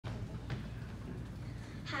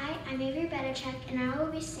Hi, I'm Avery Bedicheck, and I will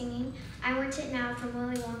be singing I Want It Now from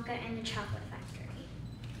Willy Wonka and the Chocolate Factory.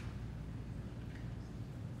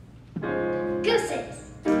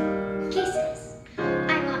 Gooses, geeses,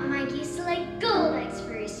 I want my geese to lay gold eggs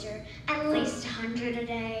for Easter, at least 100 a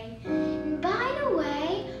day. And by the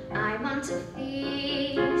way, I want a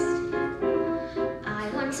feast. I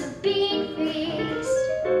want a bean feast.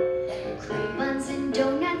 Cream buns and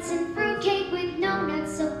donuts and fruitcake with no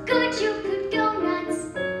nuts, so good you could go nuts.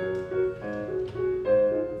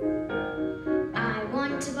 I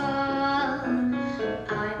want a ball,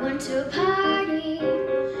 I want a party,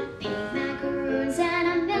 pink macaroons and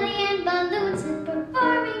a million balloons and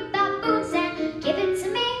performing baboons, and give it to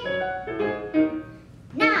me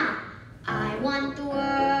now. I want the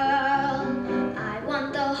world, I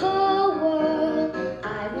want the whole world,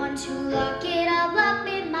 I want to lock it all up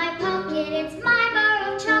in my pocket. It's my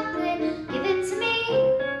bar of chocolate, give it to me.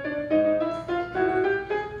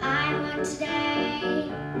 I want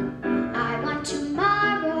today, I want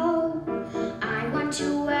tomorrow, I want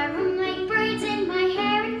to wear them like braids in my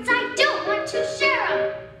hair, and I don't want to share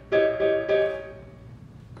them.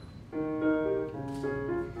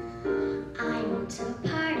 I want a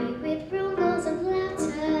party with rules of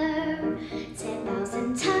laughter,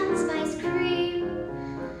 10,000 tons of ice cream,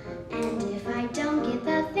 and if I don't get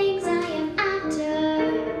the things I am after,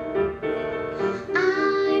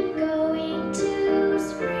 I'm going to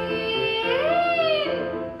scream.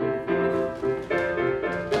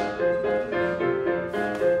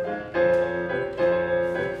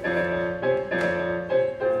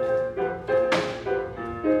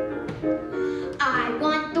 I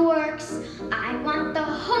want the works, I want the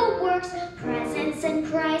whole works, presents and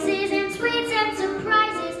prizes and sweets and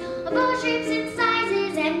surprises of all shapes and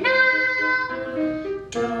sizes, and now,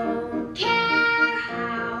 don't care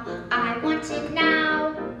how, I want it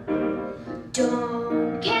now. Don't